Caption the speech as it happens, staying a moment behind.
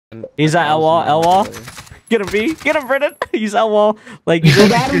He's at L wall. L wall. Get him, B. Get him, Brennan. He's L wall. Like you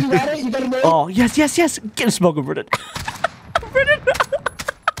got it. You got it. You got him. Oh yes, yes, yes. Get him, smoking, Brennan. Brennan.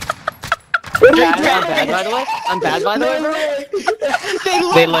 I'm bad, by the way. I'm bad, by the way.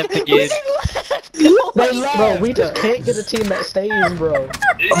 They left again. Bro, we just can't get a team that stays, bro.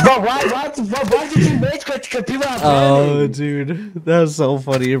 Why did you make people out? Oh, dude, that's so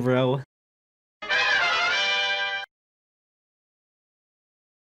funny, bro.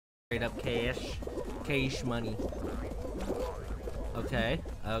 Straight up cash money. Okay,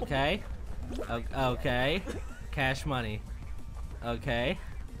 okay, okay, cash money. Okay,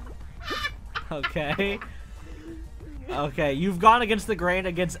 okay, okay. You've gone against the grain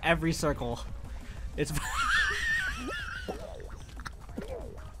against every circle. It's.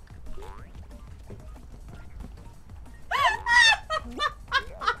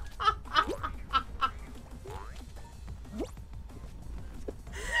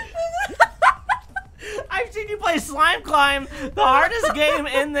 I've seen you play Slime Climb, the hardest game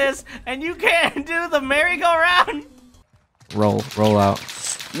in this, and you can't do the merry-go-round. Roll out.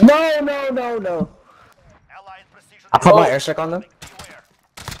 No. I put my airstrike on them.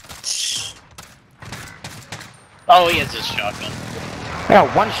 Oh, he has his shotgun. I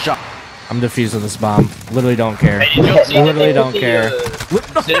got one shot. I'm defused with this bomb. Literally don't care. Hey, Literally don't care.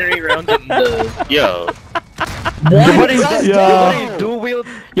 Incendiary round in the... Yo. What is that? Yo. You do wheel?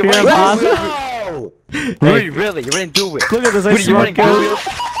 You Really? Really? You didn't do it. Look at this. I You didn't do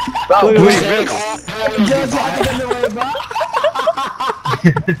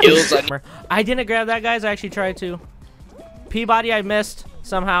it. I didn't grab that, guys. I actually tried to. Peabody, I missed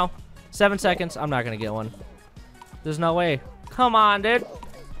somehow. 7 seconds. I'm not gonna get one. There's no way. Come on, dude.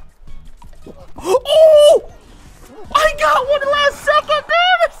 Oh! I got one last second,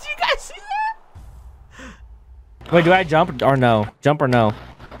 dude. Did you guys see that? Wait, do I jump or no? Jump or no?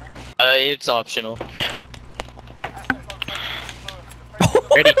 It's optional.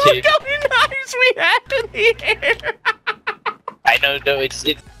 Ready to. Look how many knives we have in the air. I know, no, it's.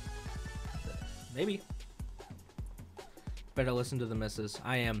 Maybe. Better listen to the misses.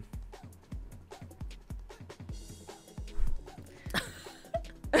 I am.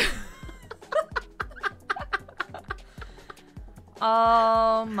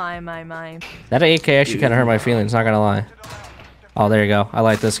 Oh my. That AK actually kind of hurt my feelings, not gonna lie. Oh, there you go. I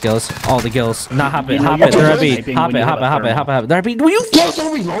like this, Gills. All the Gills. Not hop it. They're a beat. Hop it. They're a beat. Will you?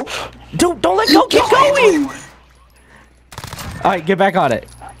 Don't let go. Keep going. All right, get back on it.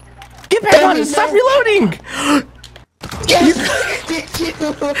 Get back on it. Stop reloading.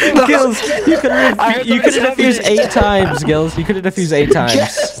 Gills, you could have defused 8 times, Gills. You could have defused 8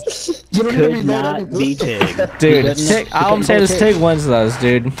 times. Could not be Tig. Dude, Tig, all I'm saying is Tig wins those,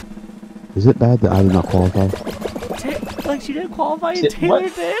 dude. Is it bad that I did not qualify? Tig, like she didn't qualify and Taylor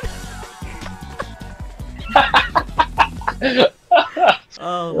did?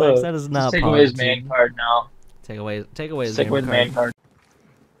 Oh, Lex, that is not Take away his man card now. Take away his man card.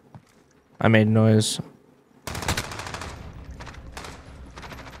 I made noise.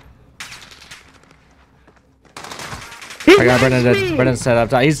 I got Brennan. Brennan's set up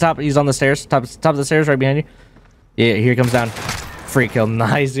top. He's on the stairs. Top of the stairs, right behind you. Yeah, here he comes down. Free kill.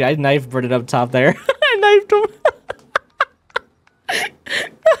 Nice. I knifed Brennan up top there. I knifed him.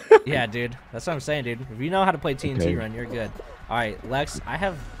 Yeah, dude. That's what I'm saying, dude. If you know how to play TNT run, you're good. All right, Lex.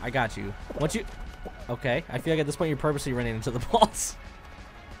 I got you. Once you. Okay. I feel like at this point you're purposely running into the balls.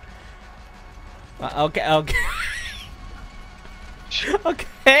 Okay.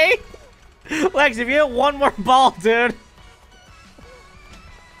 Okay. Lex, if you hit one more ball, dude.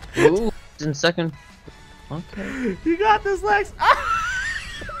 Ooh, in second. Okay. You got this, Lex.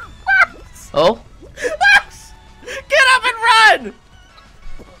 Lex! Oh? Lex! Get up and run!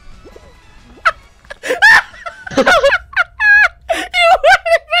 You weren't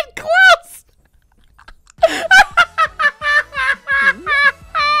even close!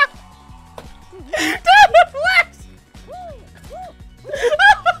 Damn it, Lex! Oh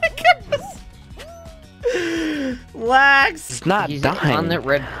my goodness! Lex! It's not dying. On that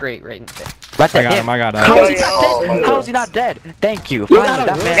red crate right there. I got him. How is he not dead? How is he not dead? Thank you. Finally,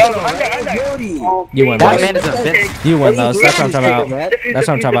 that man. You win That those. man is a bitch. You win those. That's what I'm talking about. That's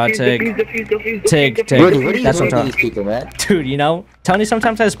what I'm talking about, Tig. Tig. That's what I'm talking about. Dude, you know, Tony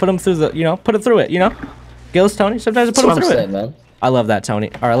sometimes I just put him through the, put it through it, Gills, Tony, sometimes I put him through it. Man. I love that,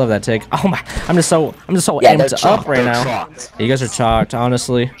 Tony. Or I love that, Tig. Oh my, I'm just so amped up right now. You guys are chalked,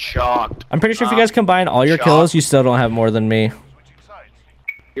 honestly. Shocked. I'm pretty sure if you guys combine all your kills, you still don't have more than me.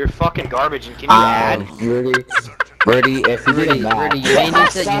 You're fucking garbage, and can you add? Rudey, if you didn't Rudey, you may need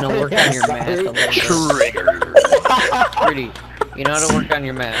to, work on your math a little bit. Trigger. Rudey, You know how to work on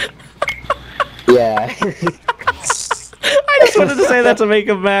your math. Yeah. I just wanted to say that to make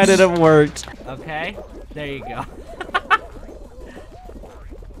him mad, and it worked. Okay, there you go.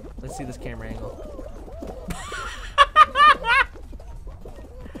 Let's see this camera angle.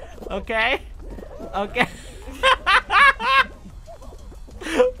 Okay. Okay.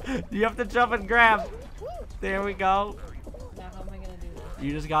 You have to jump and grab. There we go. Now how am I gonna do this?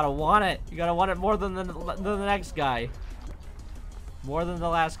 You just gotta want it. You gotta want it more than the next guy. More than the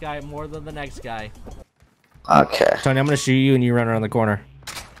last guy. More than the next guy. Okay. Tony, I'm gonna shoot you and you run around the corner.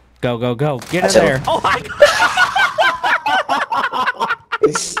 Go, go, go. Get in there. Oh my god.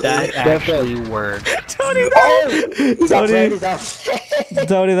 That actually worked. Tony, Tony,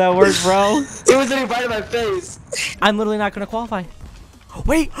 Tony, that worked, bro. It wasn't even right in my face. I'm literally not gonna qualify.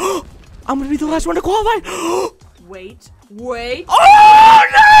 Wait, I'm gonna be the last one to qualify. Wait. Wait. Oh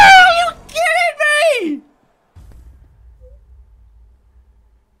no! You kidding me?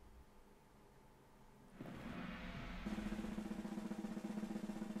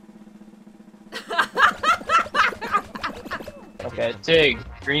 Okay, Tig,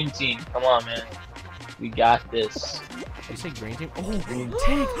 green team, come on, man. We got this. Did you say green team? Oh, Green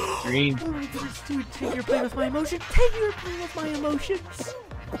Tig! Green. Oh my goodness, dude, Tig, you're playing with my emotions. Tig, you're playing with my emotions.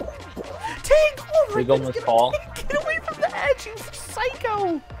 Tig, oh my We goodness, almost fall. Get away from the edge, you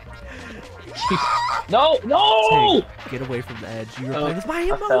psycho! No, no! Tig, get away from the edge. You're Oh, playing with my I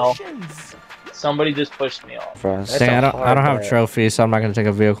fell. emotions. Somebody just pushed me off. Dang, I don't have trophies, so I'm not gonna take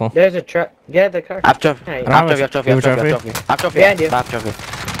a vehicle. There's a truck. Yeah, the car. I have trophy. Hey, I don't have a trophy. you have a trophy. I have trophy. Behind you. I have trophy.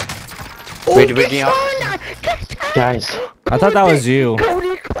 Wait, Guys. I thought that was you.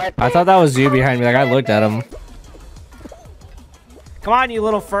 I thought that was you behind me. Like, I looked at him. Come on, you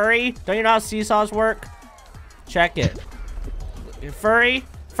little furry. Don't you know how seesaws work? Check it. Furry,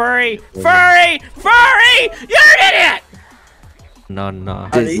 furry, furry, furry! You're an idiot! No, no.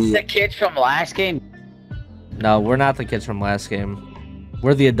 Are these the kids from last game? No, we're not the kids from last game.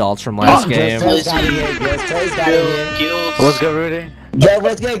 We're the adults from last game. What's good, Rudy? Yeah,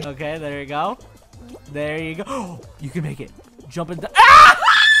 what's good? Okay, there you go. There you go. You can make it. Jump in the. Ah!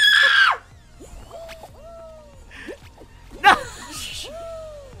 No!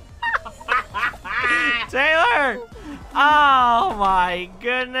 Taylor! Oh my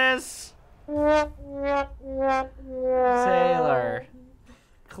goodness. Taylor.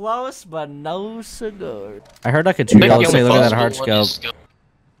 Close, but no cigar. I heard like a 2-year-old say, look at that hard scope.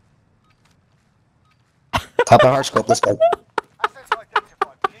 Pop a hard scope, let's go.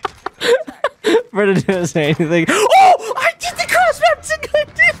 Brenda didn't say anything. Oh! I did the crossmap! I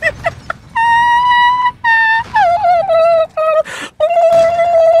did it!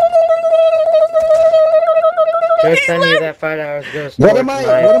 Just send me that $5 goes. What am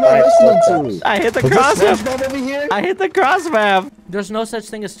I listening to? I hit the Is this crossmap! SpongeBob over here? I hit the crossmap! There's no such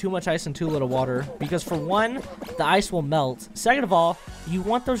thing as too much ice and too little water. Because for one, the ice will melt. Second of all, you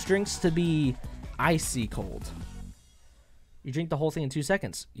want those drinks to be icy cold. You drink the whole thing in 2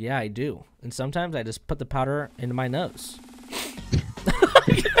 seconds. Yeah, I do. And sometimes I just put the powder into my nose.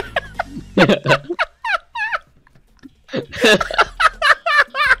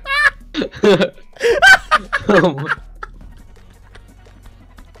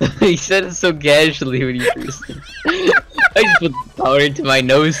 He said it so casually when you first said it. I just put power into my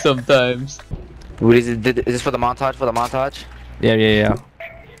nose sometimes. Rudy, is this for the montage? For the montage? Yeah, yeah, yeah.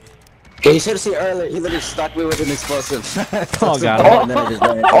 Yeah, you should have seen earlier. He literally stuck me with an explosive. Oh, God. And then I just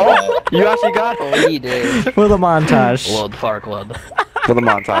ran. You actually got it? Oh, he did. For the montage. World Park Club. For the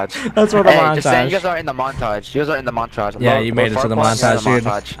montage. That's for the Hey, just saying, montage. you guys are in the montage. You guys are in the montage. Yeah, you made it to the montage, dude.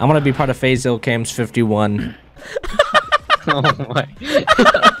 I'm gonna be part of FaZe Ill Games 51. Oh my.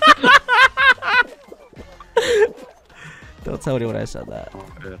 Don't tell anyone I said that.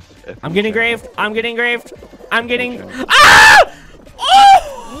 I'm getting graved. I'm getting graved. I'm getting. Ah!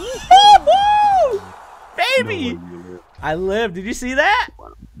 Oh! Baby! I lived. Did you see that?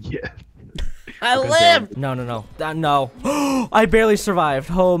 Yeah. I lived. No, no, no. No. I barely survived.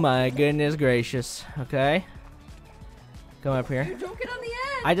 Oh my goodness gracious. Okay. Come up here. Don't get on the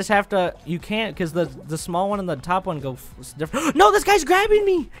edge. I just have to. You can't, because the small one and the top one go different. No, this guy's grabbing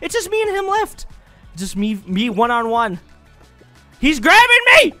me. It's just me and him left. Just me one-on-one. He's grabbing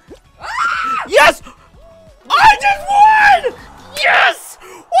me. Yes. I just won. Yes.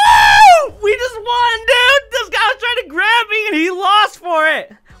 Woo! We just won, dude. This guy was trying to grab me and he lost for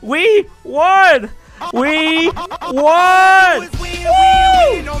it. We won. We won.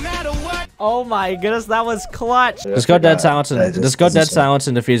 Oh my goodness, that was clutch. Let's go dead silence and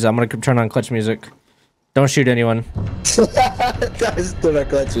defuse it. I'm gonna turn on clutch music. Don't shoot anyone. That's the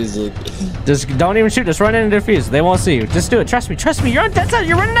clutch music. Just don't even shoot. Just run in and defuse. They won't see you. Just do it. Trust me. Trust me. You're on dead silence.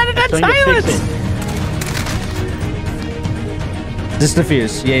 You're running out of dead silence. Just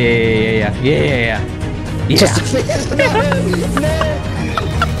defuse. Yeah. Just defuse.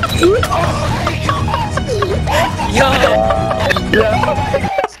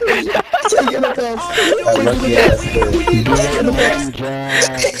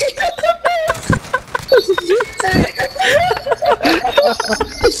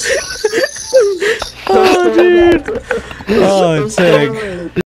 Oh, dude. Oh, sick.